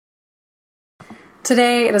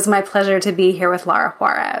Today, it is my pleasure to be here with Laura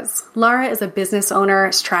Juarez. Laura is a business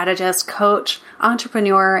owner, strategist, coach,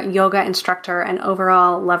 entrepreneur, yoga instructor, and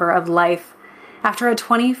overall lover of life. After a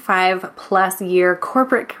 25-plus year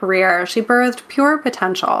corporate career, she birthed Pure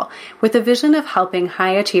Potential with the vision of helping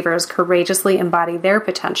high achievers courageously embody their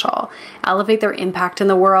potential, elevate their impact in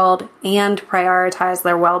the world, and prioritize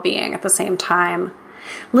their well-being at the same time.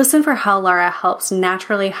 Listen for how Laura helps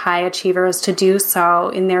naturally high achievers to do so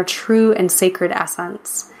in their true and sacred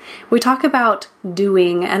essence. We talk about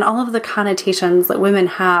doing and all of the connotations that women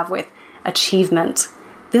have with achievement.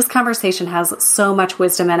 This conversation has so much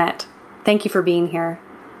wisdom in it. Thank you for being here.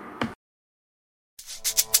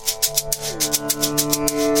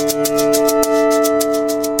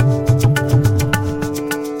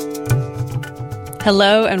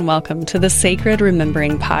 Hello and welcome to the Sacred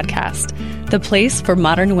Remembering Podcast, the place for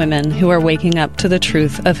modern women who are waking up to the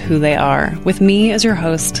truth of who they are, with me as your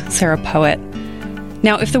host, Sarah Poet.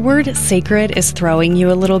 Now, if the word sacred is throwing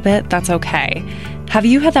you a little bit, that's okay. Have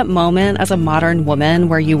you had that moment as a modern woman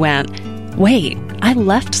where you went, wait, I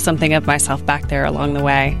left something of myself back there along the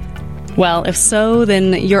way? Well, if so,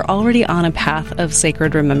 then you're already on a path of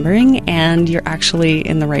sacred remembering and you're actually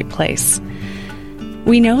in the right place.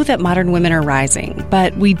 We know that modern women are rising,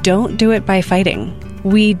 but we don't do it by fighting.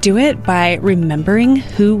 We do it by remembering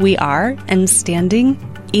who we are and standing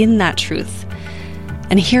in that truth.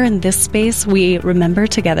 And here in this space, we remember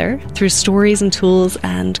together through stories and tools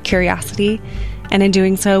and curiosity. And in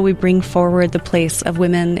doing so, we bring forward the place of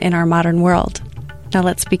women in our modern world. Now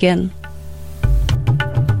let's begin.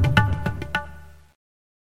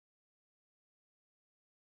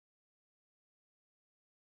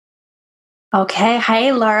 Okay.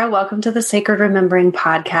 Hi, Laura. Welcome to the Sacred Remembering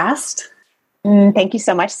Podcast. Thank you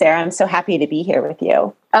so much, Sarah. I'm so happy to be here with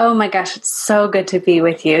you. Oh my gosh, it's so good to be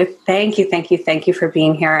with you. Thank you for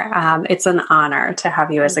being here. It's an honor to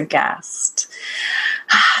have you as a guest.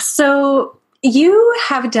 So you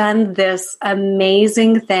have done this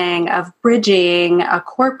amazing thing of bridging a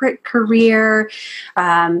corporate career,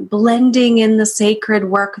 blending in the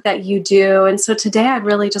sacred work that you do. And so today I'd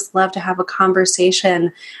really just love to have a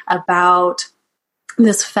conversation about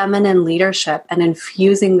this feminine leadership and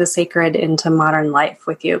infusing the sacred into modern life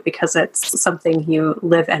with you, because it's something you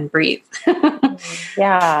live and breathe.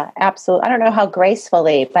 Yeah, absolutely. I don't know how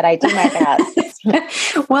gracefully, but I do my best.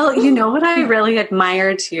 Well, you know what I really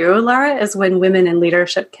admire too, Laura, is when women in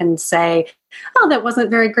leadership can say, oh, that wasn't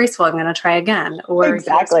very graceful, I'm going to try again. Or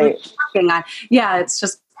exactly. Yeah, it's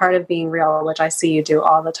just part of being real, which I see you do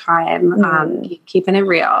all the time, keeping it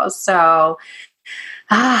real. So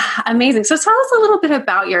amazing. So tell us a little bit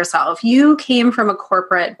about yourself. You came from a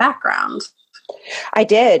corporate background. I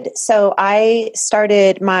did. So I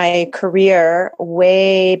started my career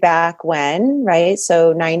way back when, right?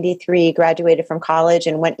 So 93, graduated from college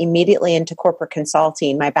and went immediately into corporate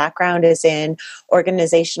consulting. My background is in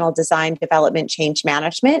organizational design, development, change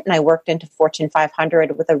management, and I worked into Fortune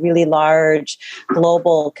 500 with a really large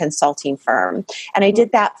global consulting firm. And I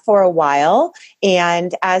did that for a while.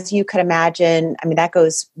 And as you could imagine, I mean, that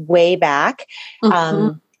goes way back.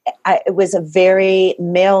 It was a very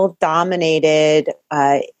male-dominated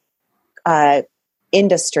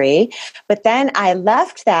industry. But then I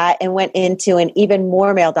left that and went into an even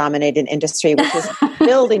more male-dominated industry, which was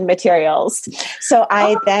building materials. So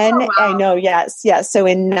I know, yes. So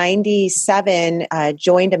in 97,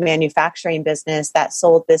 joined a manufacturing business that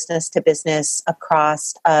sold business to business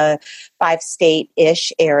across a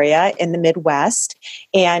 5-state-ish area in the Midwest,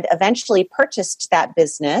 and eventually purchased that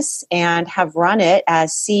business and have run it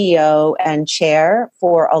as CEO and chair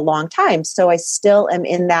for a long time. So I still am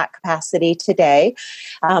in that capacity today.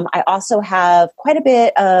 I also have quite a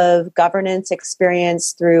bit of governance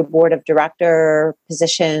experience through board of director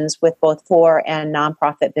positions with both for and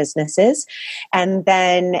nonprofit businesses. And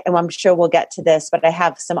then, and I'm sure we'll get to this, but I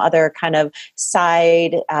have some other kind of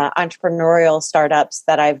side entrepreneurial startups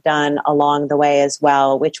that I've done along the way as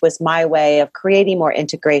well, which was my way of creating more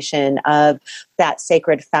integration of that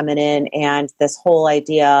sacred feminine and this whole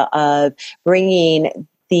idea of bringing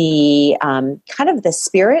the kind of the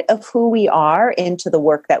spirit of who we are into the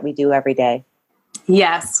work that we do every day.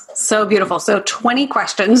 Yes. So beautiful. So 20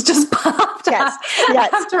 questions just popped up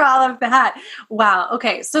after all of that. Wow.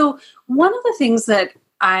 Okay. So one of the things that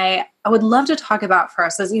I would love to talk about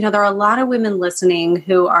first is, there are a lot of women listening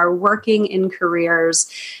who are working in careers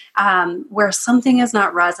where something is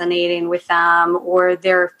not resonating with them, or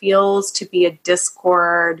there feels to be a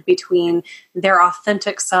discord between their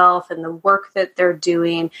authentic self and the work that they're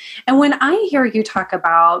doing. And when I hear you talk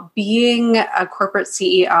about being a corporate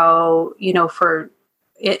CEO, for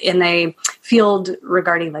in a field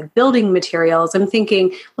regarding like building materials, I'm thinking,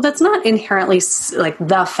 well, that's not inherently like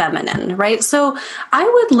the feminine, right? So I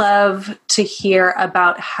would love to hear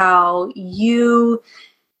about how you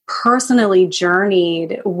personally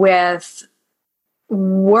journeyed with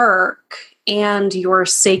work and your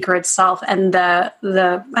sacred self, and the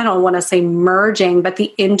I don't want to say merging, but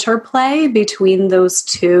the interplay between those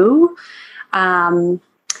two.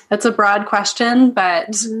 That's a broad question,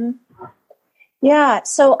 but Yeah.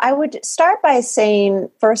 So I would start by saying,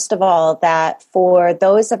 first of all, that for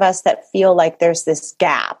those of us that feel like there's this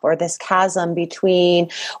gap or this chasm between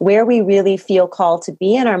where we really feel called to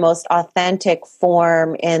be in our most authentic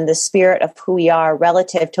form in the spirit of who we are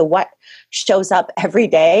relative to what shows up every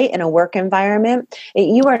day in a work environment,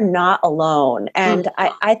 you are not alone. And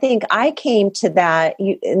I think I came to that,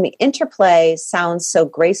 and the interplay sounds so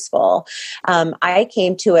graceful. I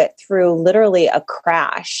came to it through literally a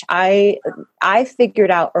crash. I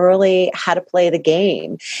figured out early how to play the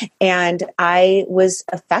game, and I was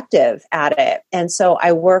effective at it. And so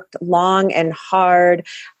I worked long and hard.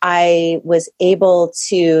 I was able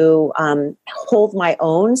to hold my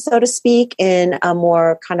own, so to speak, in a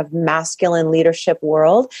more kind of masculine leadership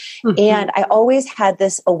world. And I always had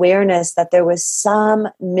this awareness that there was some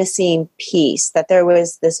missing piece, that there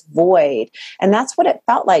was this void. And that's what it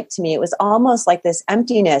felt like to me. It was almost like this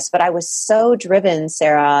emptiness, but I was so driven,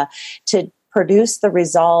 Sarah, to produce the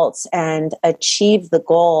results and achieve the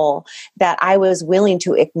goal that I was willing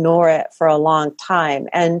to ignore it for a long time.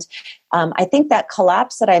 And I think that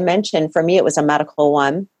collapse that I mentioned, for me, it was a medical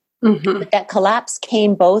one. But that collapse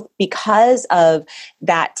came both because of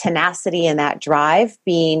that tenacity and that drive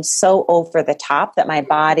being so over the top that my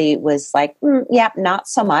body was like, not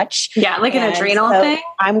so much. Yeah, like an adrenal thing?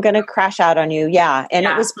 I'm going to crash out on you. Yeah. And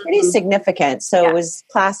it was pretty significant. So it was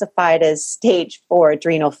classified as stage 4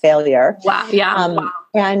 adrenal failure. Wow. Yeah. Wow.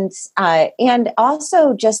 And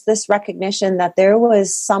also just this recognition that there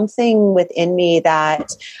was something within me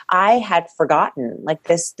that I had forgotten, like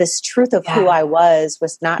this truth of who I was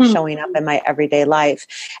not showing up in my everyday life.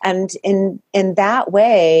 And in that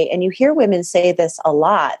way, and you hear women say this a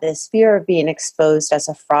lot, this fear of being exposed as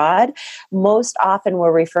a fraud, most often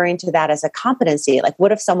we're referring to that as a competency. Like,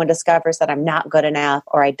 what if someone discovers that I'm not good enough,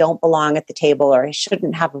 or I don't belong at the table, or I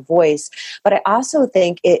shouldn't have a voice? But I also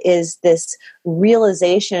think it is this realization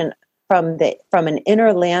from an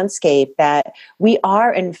inner landscape that we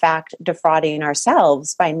are in fact defrauding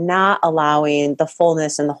ourselves by not allowing the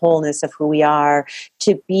fullness and the wholeness of who we are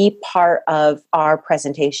to be part of our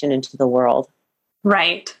presentation into the world.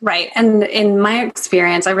 Right. And in my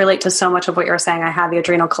experience, I relate to so much of what you're saying. I had the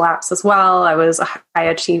adrenal collapse as well. I was a high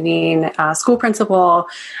achieving school principal.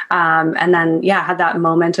 And then, had that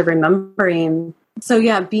moment of remembering.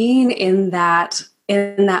 So being in that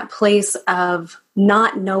place of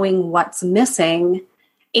not knowing what's missing,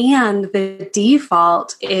 and the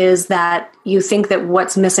default is that you think that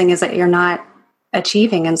what's missing is that you're not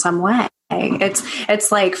achieving in some way.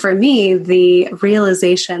 It's like, for me, the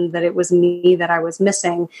realization that it was me that I was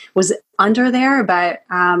missing was under there, but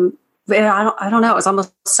I don't know. It was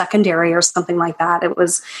almost secondary or something like that. It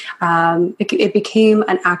was, it became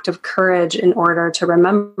an act of courage in order to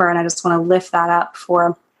remember. And I just want to lift that up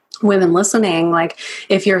for women listening. Like,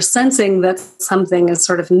 if you're sensing that something is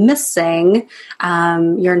sort of missing,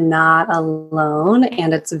 you're not alone,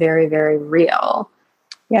 and it's very, very real.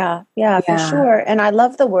 Yeah, for sure. And I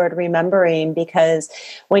love the word remembering, because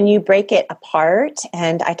when you break it apart,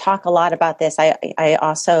 and I talk a lot about this, I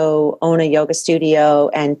also own a yoga studio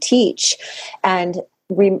and teach. And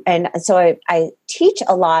so I teach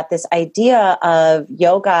a lot this idea of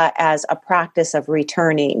yoga as a practice of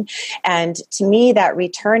returning. And to me, that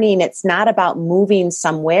returning, it's not about moving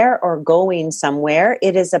somewhere or going somewhere.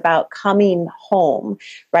 It is about coming home,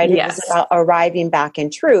 right? Yes. It is about arriving back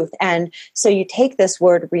in truth. And so you take this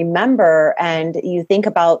word remember, and you think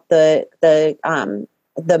about the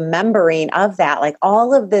membering of that, like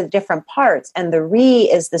all of the different parts, and the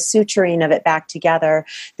is the suturing of it back together,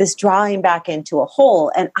 this drawing back into a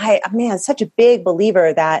whole. And I'm such a big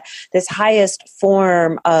believer that this highest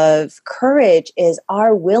form of courage is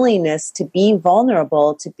our willingness to be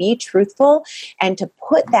vulnerable, to be truthful, and to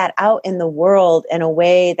put that out in the world in a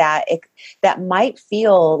way that that might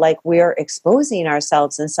feel like we're exposing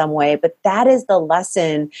ourselves in some way. But that is the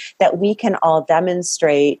lesson that we can all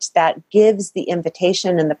demonstrate, that gives the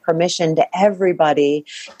invitation and the permission to everybody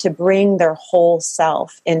to bring their whole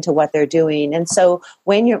self into what they're doing. And so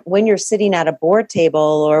when you're sitting at a board table,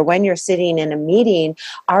 or when you're sitting in a meeting,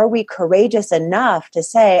 are we courageous enough to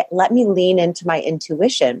say, let me lean into my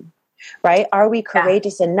intuition? right? Are we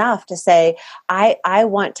courageous enough to say, I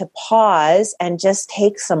want to pause and just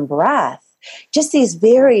take some breath? Just these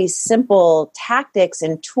very simple tactics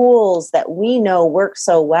and tools that we know work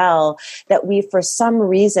so well that we, for some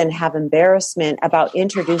reason, have embarrassment about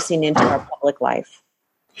introducing into our public life.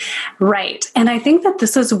 Right. And I think that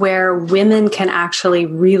this is where women can actually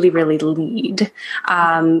really, really lead,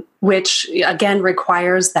 which again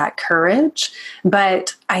requires that courage.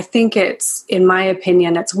 But I think it's, in my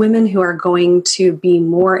opinion, it's women who are going to be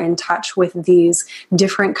more in touch with these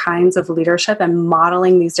different kinds of leadership and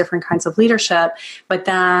modeling these different kinds of leadership. But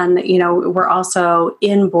then, we're also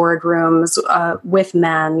in boardrooms with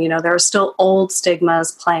men, there are still old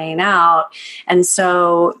stigmas playing out. And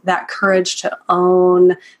so that courage to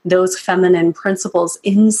own those feminine principles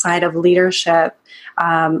inside of leadership,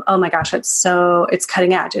 oh my gosh, it's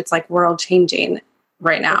cutting edge. It's like world changing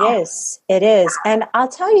right now. It is. And I'll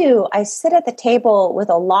tell you, I sit at the table with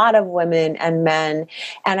a lot of women and men,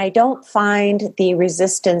 and I don't find the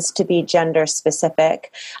resistance to be gender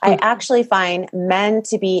specific. I actually find men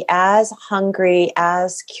to be as hungry,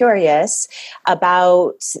 as curious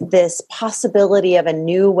about this possibility of a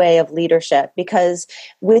new way of leadership, because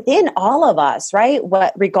within all of us, right,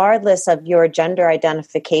 regardless of your gender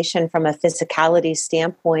identification from a physicality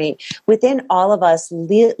standpoint, within all of us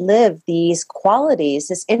live these qualities,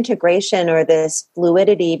 this integration or this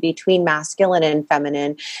fluidity between masculine and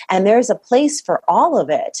feminine, and there's a place for all of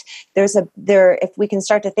it. If we can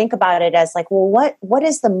start to think about it as like, well, what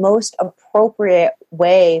is the most appropriate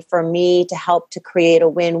way for me to help to create a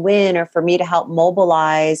win-win, or for me to help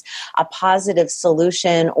mobilize a positive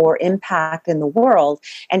solution or impact in the world?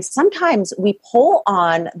 And sometimes we pull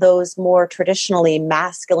on those more traditionally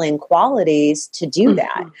masculine qualities to do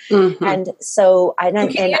that. Mm-hmm. And so I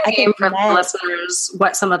think for the listeners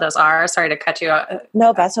what some of those are. Sorry to cut you out.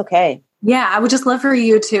 No, that's okay. Yeah, I would just love for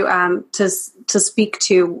you to speak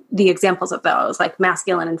to the examples of those, like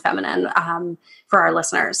masculine and feminine, for our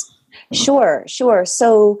listeners. Sure.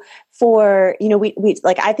 So for, we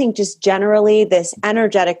like, I think just generally this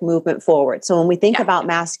energetic movement forward. So when we think about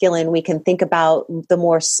masculine, we can think about the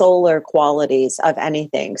more solar qualities of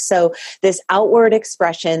anything. So this outward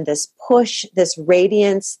expression, this push, this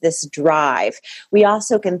radiance, this drive. We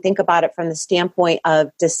also can think about it from the standpoint of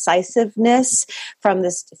decisiveness, from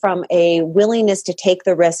a willingness to take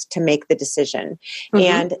the risk to make the decision. Mm-hmm.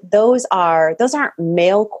 And those aren't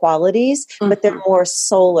male qualities, but they're more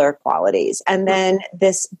solar qualities. And then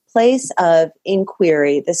this place of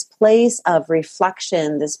inquiry, this place of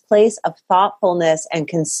reflection, this place of thoughtfulness and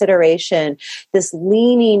consideration, this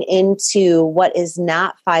leaning into what is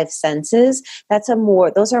not five senses,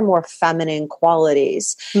 those are more feminine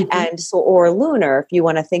qualities. Mm-hmm. And so, or lunar, if you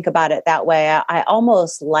want to think about it that way. I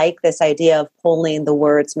almost like this idea of pulling the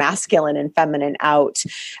words masculine and feminine out,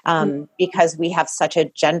 because we have such a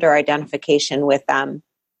gender identification with them.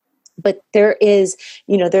 But there's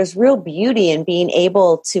real beauty in being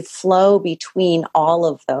able to flow between all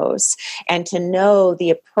of those and to know the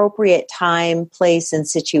appropriate time, place, and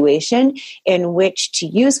situation in which to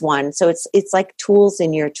use one. So it's like tools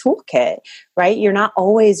in your toolkit, right? You're not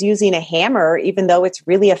always using a hammer, even though it's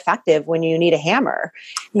really effective when you need a hammer.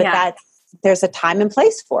 But there's a time and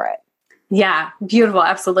place for it. Yeah, beautiful.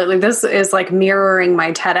 Absolutely. This is like mirroring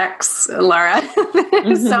my TEDx, Laura.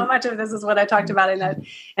 Mm-hmm. So much of this is what I talked about in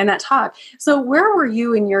that talk. So where were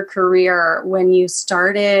you in your career when you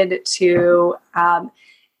started to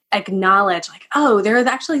acknowledge like, oh, there are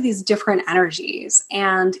actually these different energies.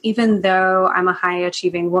 And even though I'm a high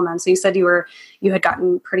achieving woman, so you said you had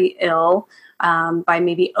gotten pretty ill by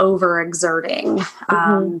maybe overexerting.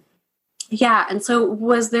 Mm-hmm. Yeah. And so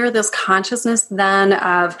was there this consciousness then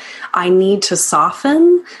of, I need to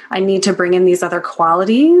soften, I need to bring in these other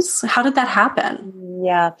qualities? How did that happen?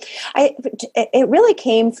 Yeah, it really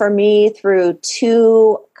came for me through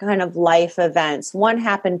two kind of life events. One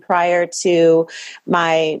happened prior to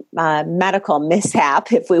my medical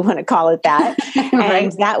mishap, if we want to call it that. Right.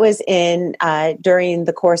 And that was during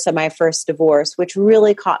the course of my first divorce, which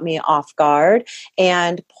really caught me off guard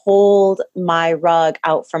and pulled my rug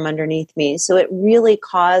out from underneath me. So it really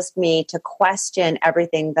caused me to question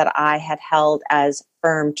everything that I had held as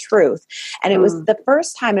firm truth. And it was the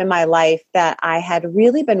first time in my life that I had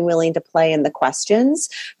really been willing to play in the questions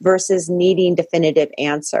versus needing definitive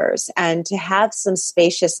answers, and to have some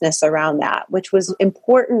spaciousness around that, which was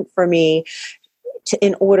important for me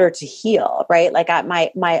in order to heal, right? Like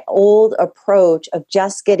my old approach of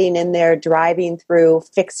just getting in there, driving through,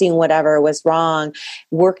 fixing whatever was wrong,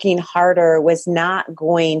 working harder was not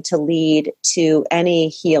going to lead to any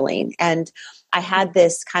healing. And I had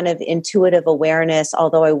this kind of intuitive awareness,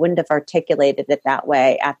 although I wouldn't have articulated it that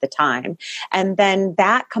way at the time. And then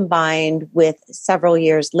that combined with several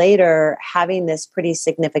years later, having this pretty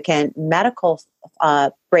significant medical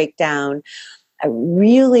breakdown,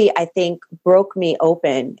 really, I think, broke me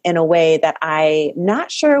open in a way that I'm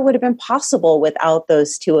not sure would have been possible without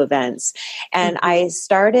those two events. And I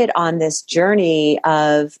started on this journey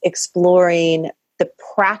of exploring the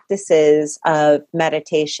practices of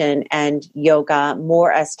meditation and yoga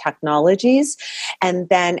more as technologies. And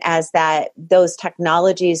then as those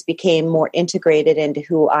technologies became more integrated into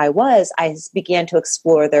who I began to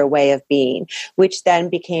explore their way of being, which then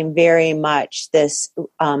became very much this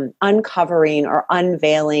uncovering or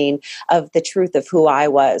unveiling of the truth of who I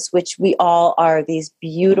was, which we all are these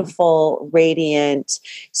beautiful, radiant,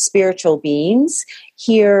 spiritual beings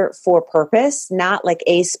here for purpose, not like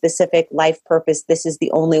a specific life purpose. This is the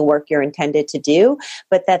only work you're intended to do,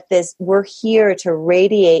 but that we're here to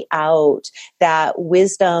radiate out that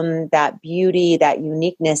wisdom, that beauty, that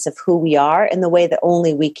uniqueness of who we are in the way that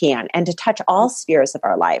only we can, and to touch all spheres of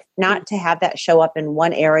our life, not to have that show up in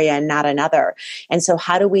one area and not another. And so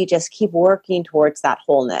how do we just keep working towards that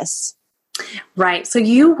wholeness? Right. So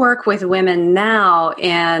you work with women now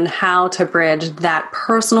in how to bridge that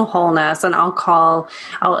personal wholeness, and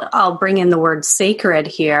I'll bring in the word sacred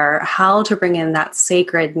here, how to bring in that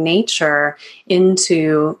sacred nature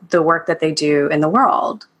into the work that they do in the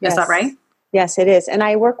world. Yes. Is that right? Yes, it is. And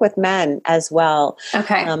I work with men as well.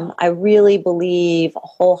 Okay. I really believe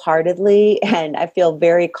wholeheartedly, and I feel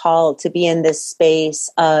very called to be in this space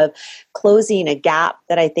of closing a gap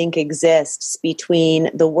that I think exists between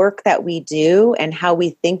the work that we do and how we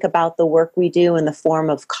think about the work we do in the form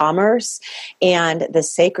of commerce and the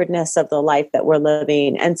sacredness of the life that we're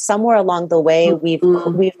living. And somewhere along the way,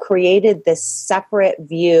 we've created this separate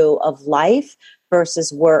view of life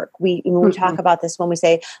versus work. We talk about this when we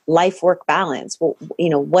say life-work balance. Well,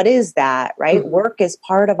 what is that, right? Work is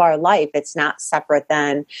part of our life. It's not separate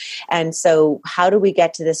then. And so how do we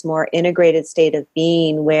get to this more integrated state of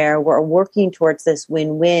being where we're working towards this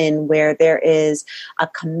win-win, where there is a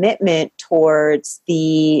commitment towards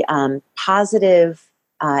the positive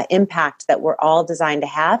impact that we're all designed to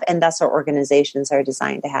have, and thus our organizations are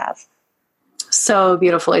designed to have. So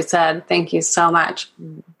beautifully said. Thank you so much.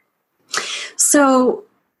 So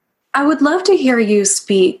I would love to hear you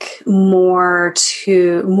speak more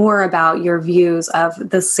about your views of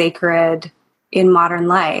the sacred in modern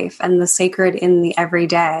life and the sacred in the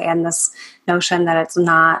everyday, and this notion that it's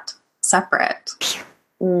not separate.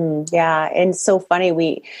 Yeah. And so funny.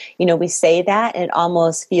 We say that and it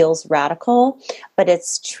almost feels radical, but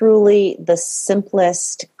it's truly the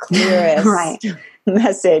simplest, clearest right.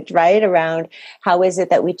 message, right? Around how is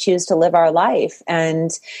it that we choose to live our life.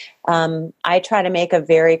 And I try to make a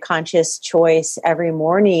very conscious choice every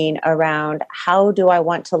morning around how do I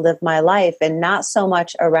want to live my life, and not so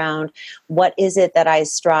much around what is it that I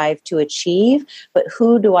strive to achieve, but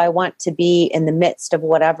who do I want to be in the midst of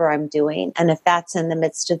whatever I'm doing. And if that's in the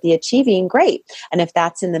midst of the achieving, great. And if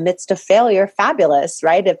that's in the midst of failure, fabulous,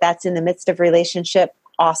 right? If that's in the midst of relationship,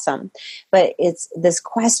 awesome. But it's this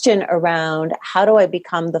question around how do I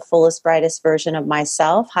become the fullest, brightest version of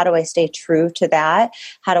myself? How do I stay true to that?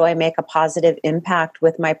 How do I make a positive impact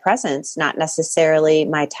with my presence, not necessarily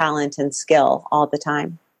my talent and skill all the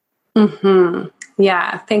time?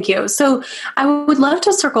 Yeah, thank you. So I would love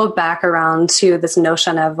to circle back around to this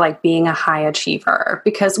notion of like being a high achiever,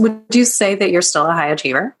 because would you say that you're still a high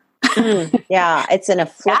achiever? Yeah, it's an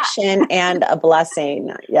affliction and a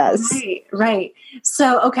blessing. Yes. Right.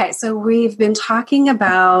 So we've been talking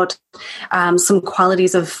about some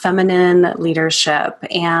qualities of feminine leadership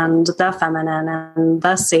and the feminine and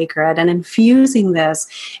the sacred, and infusing this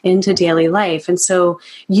into daily life. And so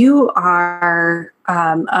you are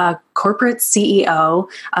a corporate CEO,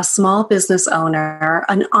 a small business owner,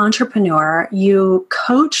 an entrepreneur. You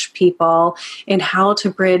coach people in how to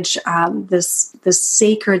bridge this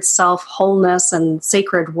sacred self wholeness and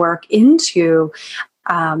sacred work into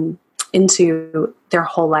their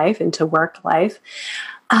whole life, into work life.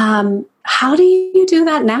 How do you do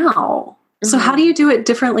that now? So how do you do it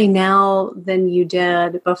differently now than you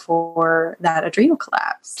did before that adrenal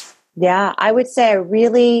collapse? Yeah, I would say I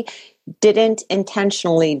really didn't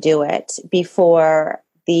intentionally do it before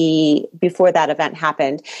that event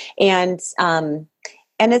happened. And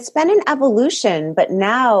it's been an evolution, but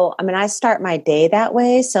now, I start my day that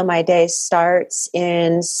way. So my day starts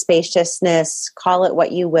in spaciousness, call it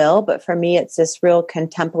what you will. But for me, it's this real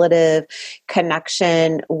contemplative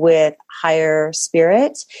connection with higher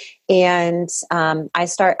spirit. And I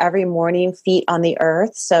start every morning feet on the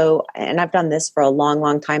earth. So, and I've done this for a long,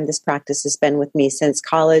 long time. This practice has been with me since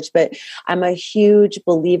college, but I'm a huge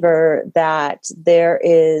believer that there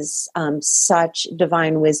is such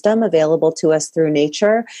divine wisdom available to us through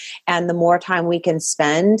nature. And the more time we can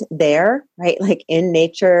spend there, right, like in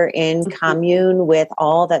nature, in commune with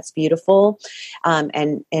all that's beautiful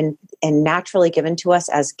and naturally given to us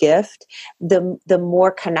as gift, the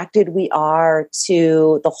more connected we are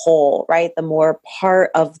to the whole. Right? The more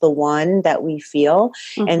part of the one that we feel.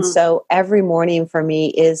 And so every morning for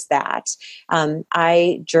me is that.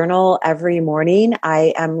 I journal every morning.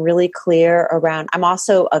 I am really clear around, I'm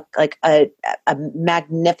also a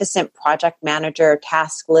magnificent project manager,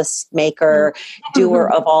 task list maker,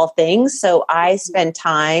 doer of all things. So I spend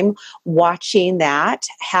time watching that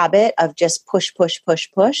habit of just push,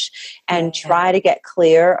 and try to get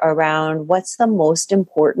clear around what's the most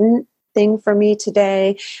important thing for me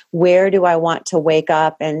today. Where do I want to wake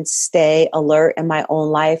up and stay alert in my own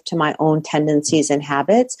life to my own tendencies and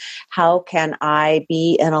habits? How can I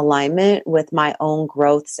be in alignment with my own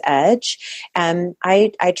growth's edge? And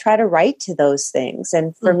I try to write to those things.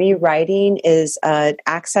 And for me, writing is an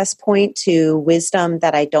access point to wisdom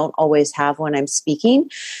that I don't always have when I'm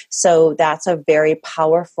speaking. So that's a very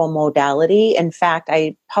powerful modality. In fact,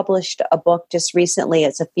 I published a book just recently.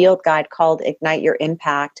 It's a field guide called Ignite Your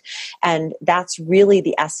Impact. And that's really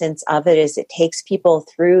the essence of it, is it takes people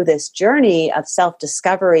through this journey of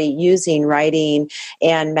self-discovery using writing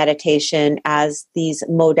and meditation as these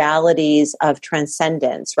modalities of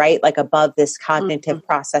transcendence, right? Like above this cognitive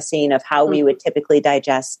processing of how we would typically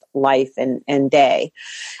digest life and day.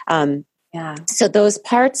 So those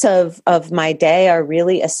parts of my day are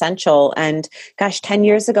really essential. And gosh, 10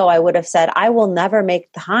 years ago, I would have said, I will never make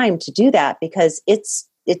time to do that because it's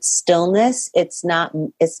stillness. It's not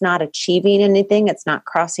achieving anything. It's not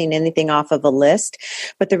crossing anything off of a list.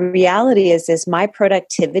 But the reality is my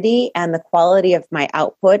productivity and the quality of my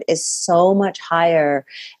output is so much higher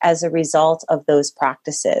as a result of those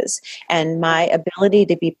practices. And my ability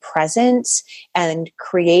to be present and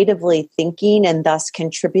creatively thinking and thus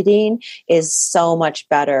contributing is so much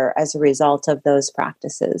better as a result of those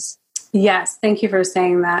practices. Yes, thank you for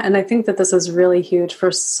saying that. And I think that this is really huge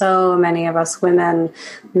for so many of us women,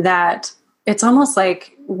 that it's almost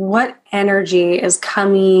like what energy is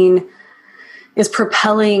propelling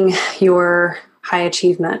your high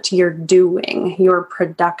achievement, your doing, your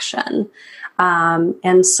production.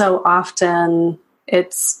 And so often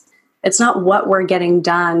it's not what we're getting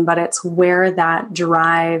done, but it's where that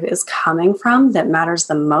drive is coming from that matters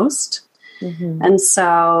the most. And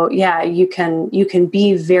so, you can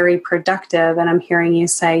be very productive. And I'm hearing you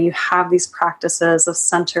say you have these practices of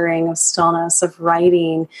centering, of stillness, of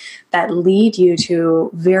writing that lead you to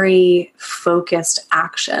very focused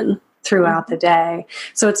action throughout the day.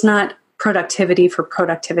 So it's not productivity for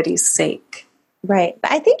productivity's sake. Right.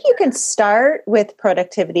 But I think you can start with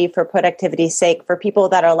productivity for productivity's sake for people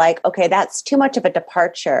that are like, okay, that's too much of a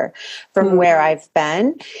departure from where I've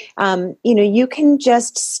been. You can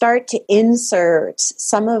just start to insert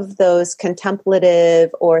some of those contemplative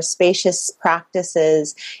or spacious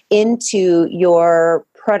practices into your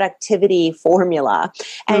productivity formula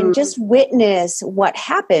and just witness what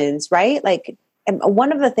happens, right? Like,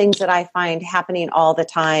 one of the things that I find happening all the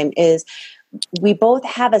time is we both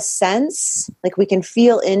have a sense, like we can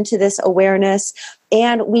feel into this awareness,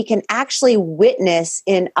 and we can actually witness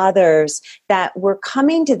in others that we're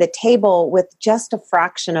coming to the table with just a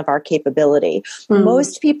fraction of our capability.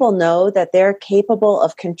 Most people know that they're capable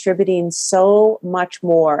of contributing so much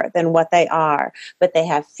more than what they are, but they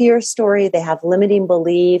have fear story, they have limiting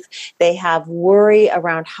belief, they have worry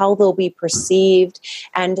around how they'll be perceived.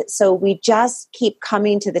 And so we just keep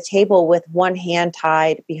coming to the table with one hand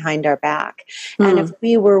tied behind our back. And if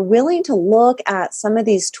we were willing to look at some of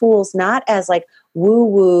these tools, not as like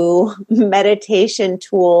woo-woo meditation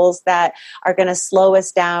tools that are going to slow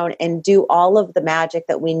us down and do all of the magic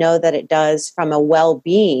that we know that it does from a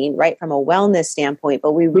well-being, right, from a wellness standpoint,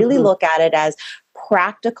 but we really look at it as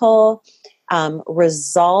practical,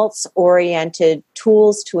 results-oriented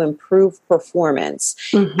tools to improve performance.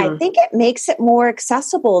 I think it makes it more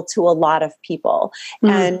accessible to a lot of people.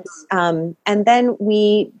 And then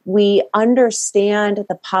we understand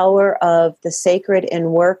the power of the sacred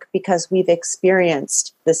in work because we've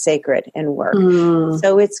experienced the sacred in work.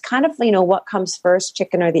 So it's kind of, what comes first,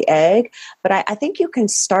 chicken or the egg? But I think you can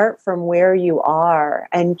start from where you are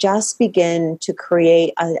and just begin to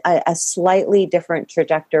create a slightly different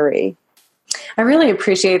trajectory. I really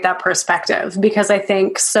appreciate that perspective, because I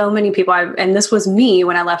think so many people, and this was me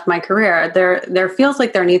when I left my career, there feels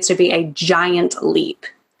like there needs to be a giant leap.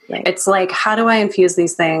 Right. It's like, how do I infuse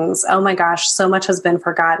these things? Oh my gosh, so much has been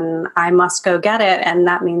forgotten. I must go get it. And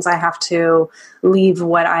that means I have to leave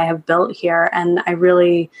what I have built here. And I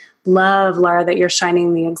really love, Laura, that you're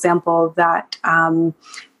shining the example that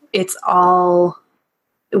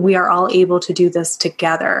we are all able to do this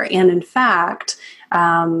together. And in fact,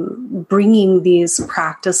 bringing these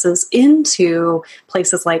practices into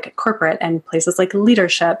places like corporate and places like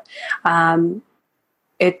leadership,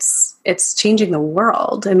 it's changing the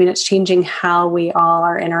world. I mean, it's changing how we all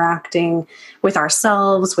are interacting with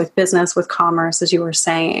ourselves, with business, with commerce, as you were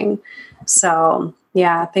saying. So,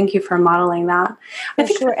 yeah, thank you for modeling that. I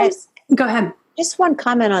think sure. Go ahead. Just one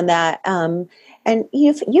comment on that. And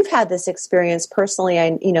you've had this experience personally.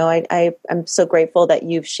 I'm so grateful that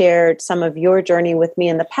you've shared some of your journey with me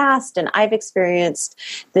in the past, and I've experienced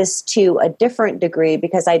this to a different degree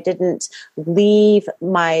because I didn't leave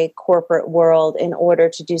my corporate world in order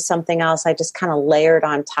to do something else. I just kind of layered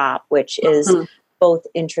on top, which is both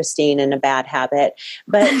interesting and a bad habit.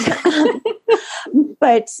 But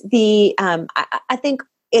I think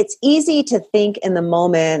it's easy to think in the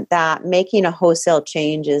moment that making a wholesale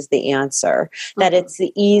change is the answer, that it's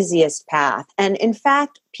the easiest path. And in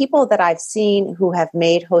fact, people that I've seen who have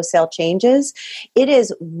made wholesale changes, it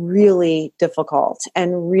is really difficult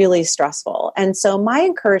and really stressful. And so my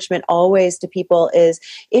encouragement always to people is,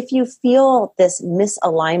 if you feel this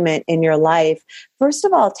misalignment in your life, first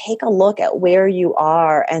of all, take a look at where you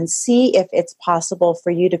are and see if it's possible for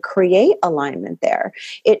you to create alignment there.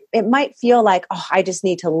 It might feel like, oh, I just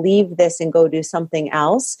need to leave this and go do something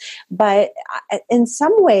else. But in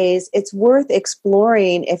some ways, it's worth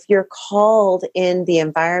exploring if you're called in the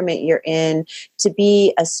environment you're in to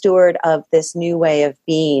be a steward of this new way of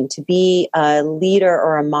being, to be a leader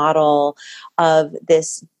or a model of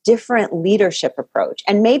this different leadership approach.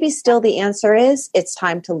 And maybe still the answer is it's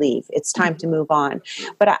time to leave. It's time to move on.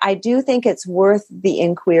 But I do think it's worth the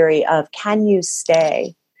inquiry of, can you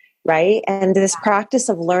stay? Right? And this practice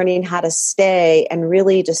of learning how to stay and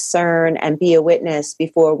really discern and be a witness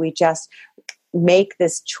before we just make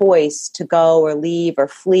this choice to go or leave or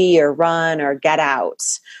flee or run or get out,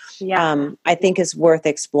 I think is worth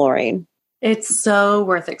exploring. It's so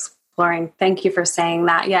worth exploring. Thank you for saying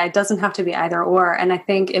that. Yeah, it doesn't have to be either or. And I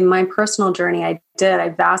think in my personal journey, I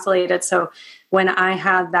vacillated. So when I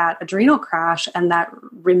had that adrenal crash and that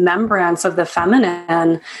remembrance of the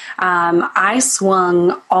feminine, I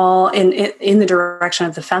swung all in the direction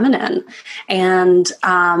of the feminine, and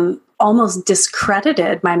almost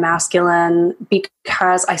discredited my masculine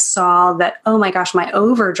because I saw that, oh my gosh, my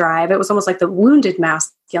overdrive, it was almost like the wounded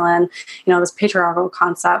masculine, this patriarchal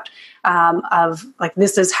concept of like,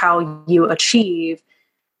 this is how you achieve.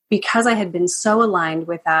 Because I had been so aligned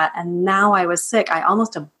with that, and now I was sick, I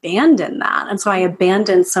almost abandoned that. And so I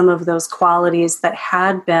abandoned some of those qualities that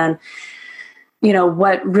had been,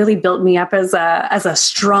 what really built me up as a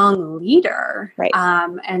strong leader. Right.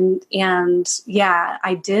 And yeah,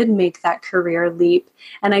 I did make that career leap.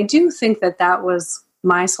 And I do think that was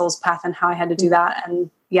my soul's path and how I had to do that. And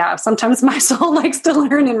yeah, sometimes my soul likes to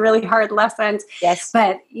learn in really hard lessons. Yes.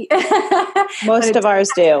 But most of ours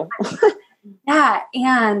do. Yeah.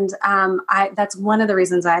 And that's one of the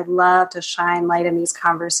reasons I love to shine light in these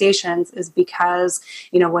conversations, is because,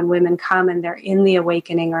 when women come and they're in the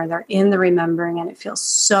awakening or they're in the remembering and it feels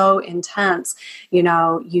so intense,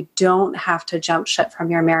 you don't have to jump ship from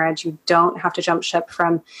your marriage. You don't have to jump ship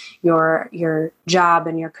from your job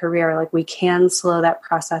and your career. Like, we can slow that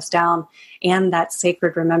process down, and that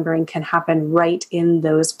sacred remembering can happen right in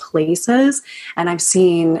those places. And I've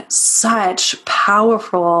seen such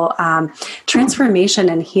powerful transformation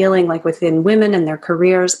and healing, like within women and their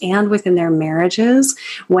careers and within their marriages,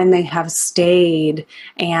 when they have stayed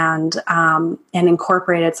and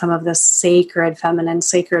incorporated some of the sacred feminine,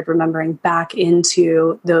 sacred remembering back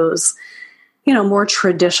into those, more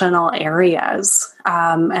traditional areas.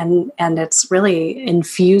 And it's really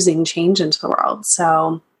infusing change into the world.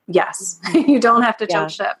 So yes, you don't have to jump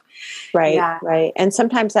ship. Right, right. And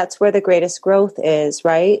sometimes that's where the greatest growth is,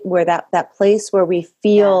 right? Where that place where we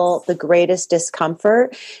feel the greatest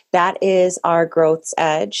discomfort, that is our growth's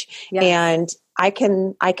edge. Yes. And I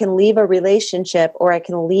can leave a relationship or I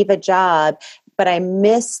can leave a job, but I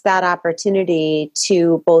miss that opportunity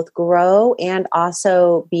to both grow and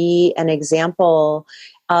also be an example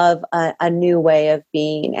of a new way of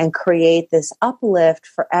being and create this uplift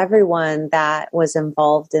for everyone that was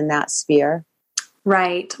involved in that sphere.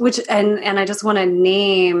 Right. Which, and I just want to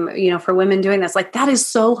name, for women doing this, like, that is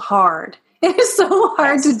so hard. It is so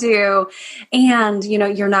hard to do. And,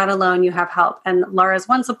 you're not alone. You have help. And Laura's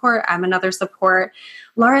one support. I'm another support.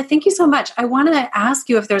 Laura, thank you so much. I want to ask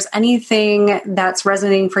you if there's anything that's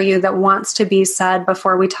resonating for you that wants to be said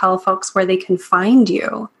before we tell folks where they can find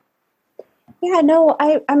you. Yeah, no,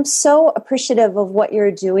 I'm so appreciative of what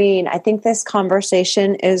you're doing. I think this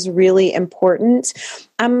conversation is really important.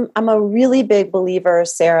 I'm a really big believer,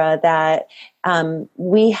 Sarah, that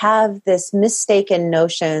we have this mistaken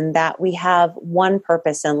notion that we have one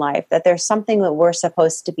purpose in life, that there's something that we're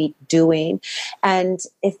supposed to be doing. And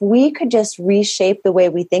if we could just reshape the way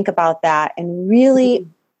we think about that and really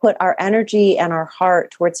put our energy and our heart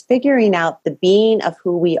towards figuring out the being of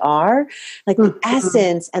who we are, like the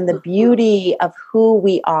essence and the beauty of who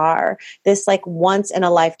we are, this like once in a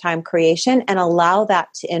lifetime creation, and allow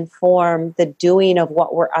that to inform the doing of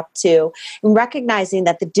what we're up to. And recognizing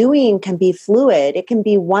that the doing can be fluid. It can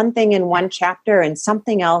be one thing in one chapter and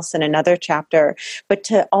something else in another chapter, but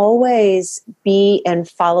to always be in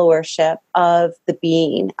followership of the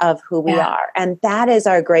being of who we are. And that is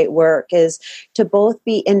our great work, is to both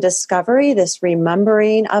be in discovery, this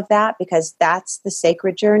remembering of that, because that's the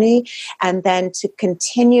sacred journey, and then to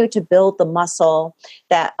continue to build the muscle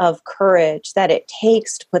that of courage that it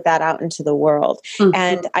takes to put that out into the world.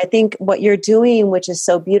 And I think what you're doing, which is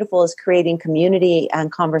so beautiful, is creating community and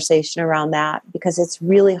conversation around that, because it's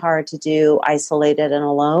really hard to do isolated and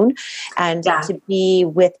alone, and to be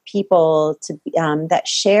with people to that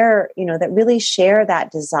share, that really share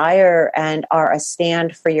that desire and are a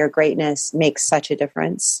stand for your greatness makes such a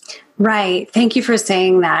difference. Right. Thank you for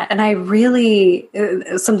saying that. And I really,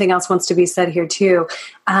 something else wants to be said here too.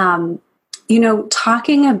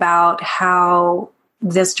 Talking about how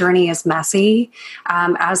this journey is messy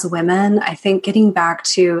as women, I think getting back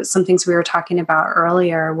to some things we were talking about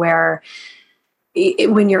earlier, where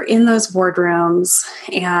when you're in those boardrooms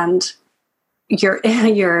and you're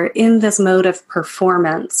in this mode of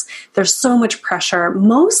performance, there's so much pressure,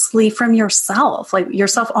 mostly from yourself, like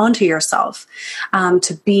yourself onto yourself,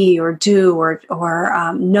 to be or do or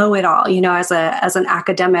know it all. As an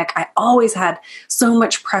academic, I always had so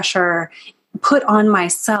much pressure put on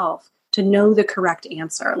myself to know the correct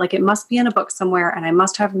answer. Like it must be in a book somewhere and I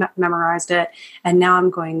must have memorized it. And now I'm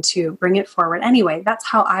going to bring it forward. Anyway, that's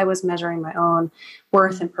how I was measuring my own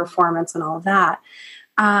worth and performance and all of that.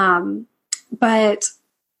 But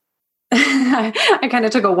I kind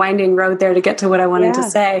of took a winding road there to get to what I wanted to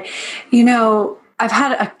say. I've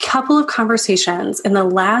had a couple of conversations in the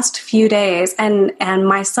last few days, and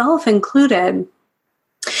myself included,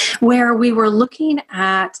 where we were looking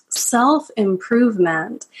at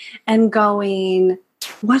self-improvement and going,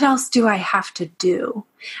 what else do I have to do?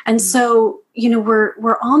 And so,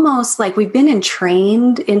 we're almost like we've been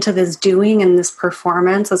entrained into this doing and this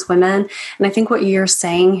performance as women. And I think what you're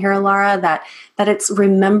saying here, Laura, that it's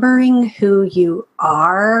remembering who you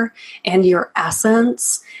are and your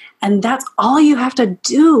essence. And that's all you have to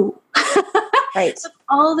do. Right. That's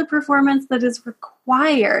all the performance that is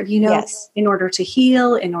required, in order to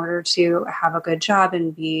heal, in order to have a good job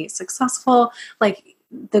and be successful. Like,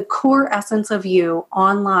 the core essence of you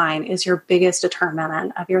online is your biggest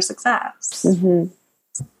determinant of your success. Mm-hmm.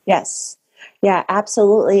 Yes. Yeah,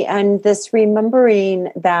 absolutely. And this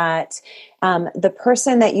remembering that the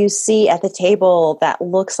person that you see at the table that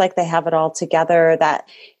looks like they have it all together, that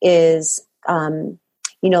is,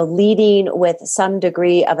 leading with some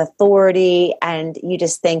degree of authority, and you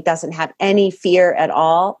just think doesn't have any fear at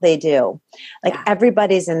all, they do. Like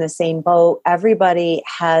everybody's in the same boat. Everybody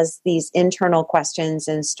has these internal questions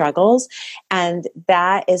and struggles. And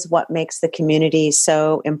that is what makes the community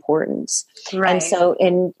so important. Right. And so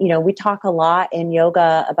we talk a lot in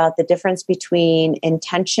yoga about the difference between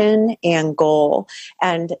intention and goal.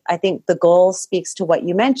 And I think the goal speaks to what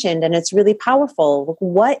you mentioned, and it's really powerful.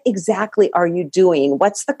 What exactly are you doing?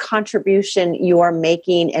 What's the contribution you are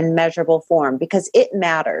making in measurable form? Because it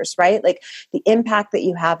matters, right? Like the impact that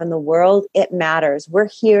you have in the world, it matters. We're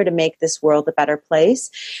here to make this world a better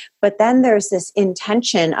place. But then there's this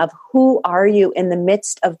intention of who are you in the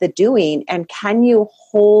midst of the doing, and can you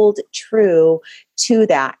hold true to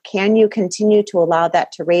that? Can you continue to allow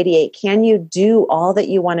that to radiate? Can you do all that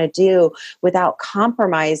you want to do without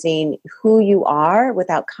compromising who you are,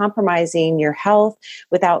 without compromising your health,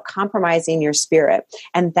 without compromising your spirit?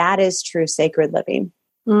 And that is true sacred living.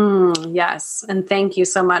 Yes. And thank you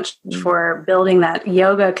so much for building that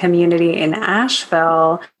yoga community in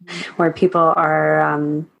Asheville, where people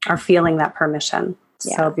are feeling that permission.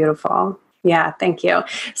 Yeah. So beautiful. Yeah. Thank you.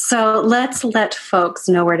 So let's let folks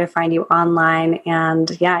know where to find you online, and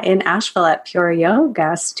in Asheville at Pure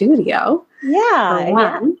Yoga Studio.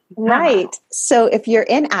 Yeah. Right. So if you're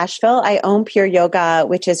in Asheville, I own Pure Yoga,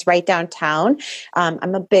 which is right downtown.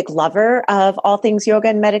 I'm a big lover of all things yoga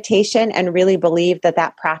and meditation, and really believe that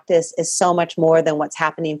that practice is so much more than what's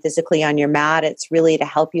happening physically on your mat. It's really to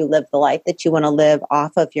help you live the life that you want to live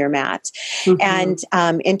off of your mat. And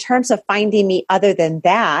in terms of finding me other than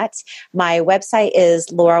that, my website is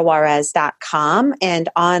laurajuarez.com. And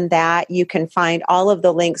on that, you can find all of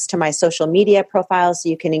the links to my social media profiles so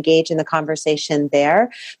you can engage in the conversation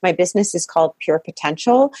there. My business is called Pure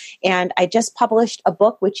Potential, and I just published a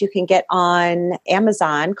book which you can get on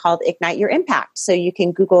Amazon called Ignite Your Impact. So you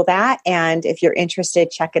can Google that, and if you're interested,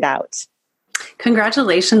 check it out.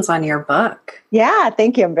 Congratulations on your book. Yeah,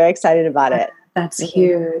 thank you. I'm very excited about it. That's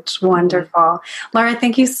huge. Wonderful. Laura,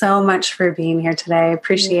 thank you so much for being here today. I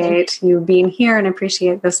appreciate you being here and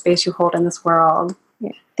appreciate the space you hold in this world.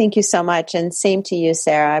 Thank you so much. And same to you,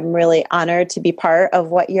 Sarah. I'm really honored to be part of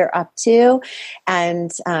what you're up to. And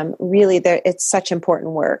really, it's such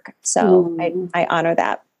important work. So I honor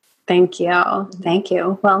that. Thank you. Thank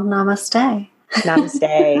you. Well, namaste.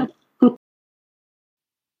 Namaste.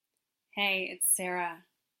 Hey, it's Sarah.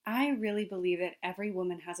 I really believe that every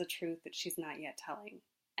woman has a truth that she's not yet telling,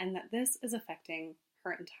 and that this is affecting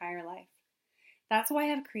her entire life. That's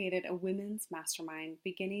why I've created a women's mastermind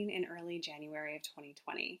beginning in early January of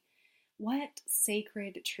 2020. What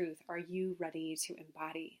sacred truth are you ready to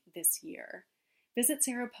embody this year? Visit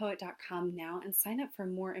sarahpoet.com now and sign up for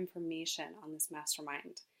more information on this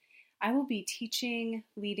mastermind. I will be teaching,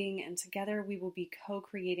 leading, and together we will be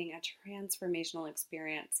co-creating a transformational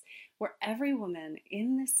experience where every woman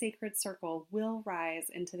in this sacred circle will rise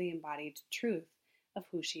into the embodied truth of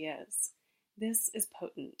who she is. This is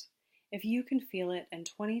potent. If you can feel it, and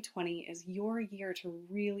 2020 is your year to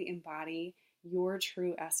really embody your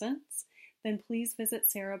true essence, then please visit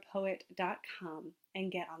sarahpoet.com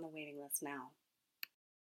and get on the waiting list now.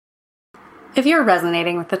 If you're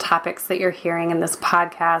resonating with the topics that you're hearing in this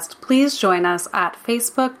podcast, please join us at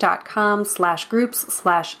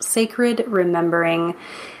facebook.com/groups/sacred remembering.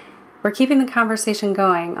 We're keeping the conversation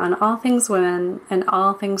going on all things women and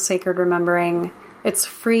all things sacred remembering. It's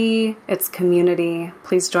free, it's community.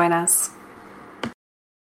 Please join us.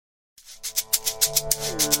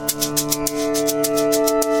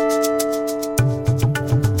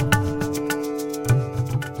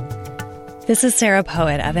 This is Sarah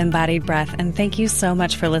Poet of Embodied Breath, and thank you so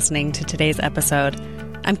much for listening to today's episode.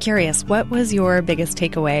 I'm curious, what was your biggest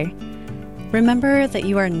takeaway? Remember that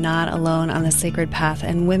you are not alone on the sacred path,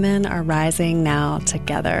 and women are rising now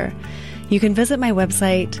together. You can visit my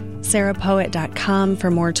website, sarahpoet.com,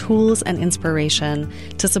 for more tools and inspiration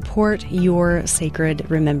to support your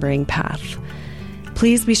sacred remembering path.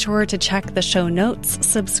 Please be sure to check the show notes,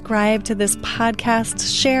 subscribe to this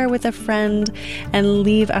podcast, share with a friend, and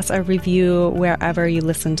leave us a review wherever you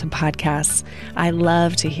listen to podcasts. I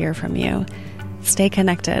love to hear from you. Stay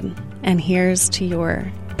connected, and here's to your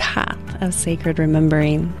path of sacred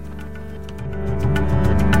remembering.